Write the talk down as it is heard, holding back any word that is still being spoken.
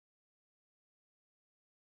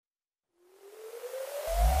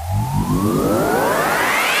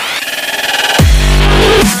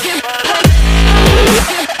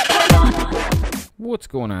What's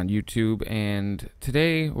going on, YouTube? And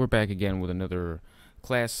today we're back again with another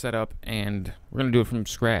class setup, and we're going to do it from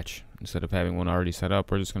scratch. Instead of having one already set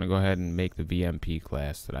up, we're just going to go ahead and make the VMP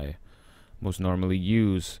class that I most normally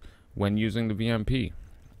use when using the VMP.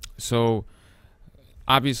 So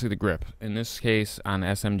obviously the grip. In this case, on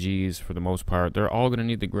SMGs, for the most part, they're all going to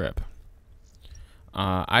need the grip.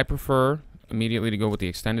 I prefer immediately to go with the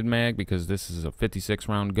extended mag because this is a 56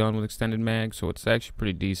 round gun with extended mag, so it's actually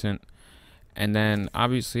pretty decent. And then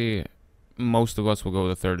obviously most of us will go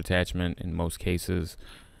with a third attachment in most cases.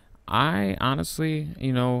 I honestly,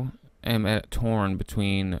 am torn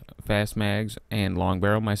between fast mags and long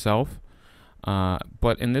barrel myself.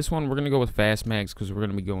 But in this one, we're going to go with fast mags because we're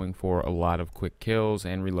going to be going for a lot of quick kills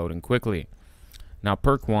and reloading quickly. Now,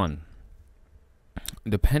 perk 1.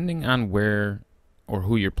 Depending on where or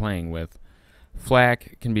who you're playing with,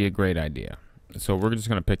 flak can be a great idea. So we're just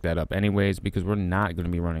going to pick that up anyways because we're not going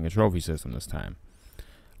to be running a trophy system this time.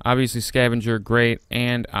 Obviously, scavenger, great.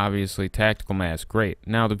 And obviously, tactical mask, great.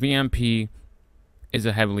 Now, the VMP is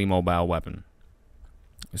a heavily mobile weapon.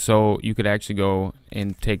 So you could actually go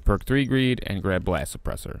and take perk 3 greed and grab blast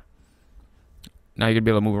suppressor. Now you're going to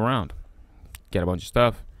be able to move around. Get a bunch of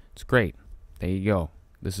stuff. It's great. There you go.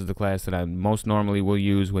 This is the class that I most normally will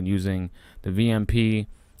use when using the VMP.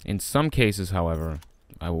 In some cases, however,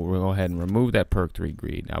 I will go ahead and remove that perk 3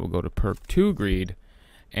 greed. I will go to perk 2 greed,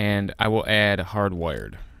 and I will add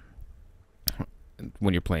hardwired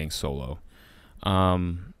when you're playing solo.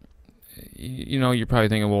 You're probably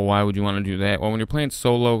thinking, well, why would you want to do that? Well, when you're playing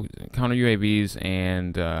solo, counter UAVs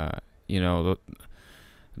and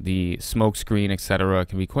the smoke screen, etc.,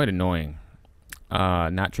 can be quite annoying.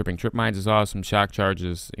 Not tripping trip mines is awesome. Shock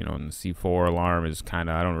charges, and the C4 alarm is kind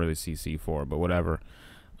of, I don't really see C4, but whatever.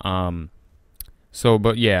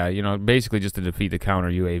 But yeah, basically just to defeat the counter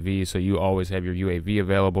UAV, so you always have your UAV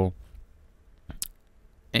available.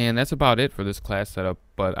 And that's about it for this class setup,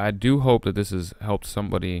 but I do hope that this has helped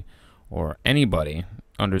somebody or anybody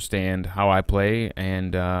understand how I play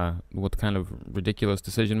and what kind of ridiculous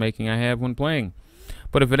decision making I have when playing.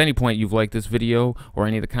 But if at any point you've liked this video or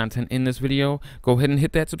any of the content in this video, go ahead and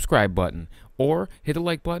hit that subscribe button or hit the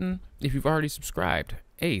like button if you've already subscribed.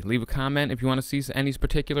 Hey, leave a comment if you want to see any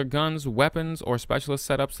particular guns, weapons, or specialist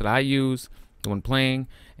setups that I use when playing,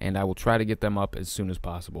 and I will try to get them up as soon as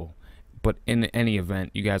possible. But in any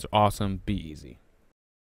event, you guys are awesome. Be easy.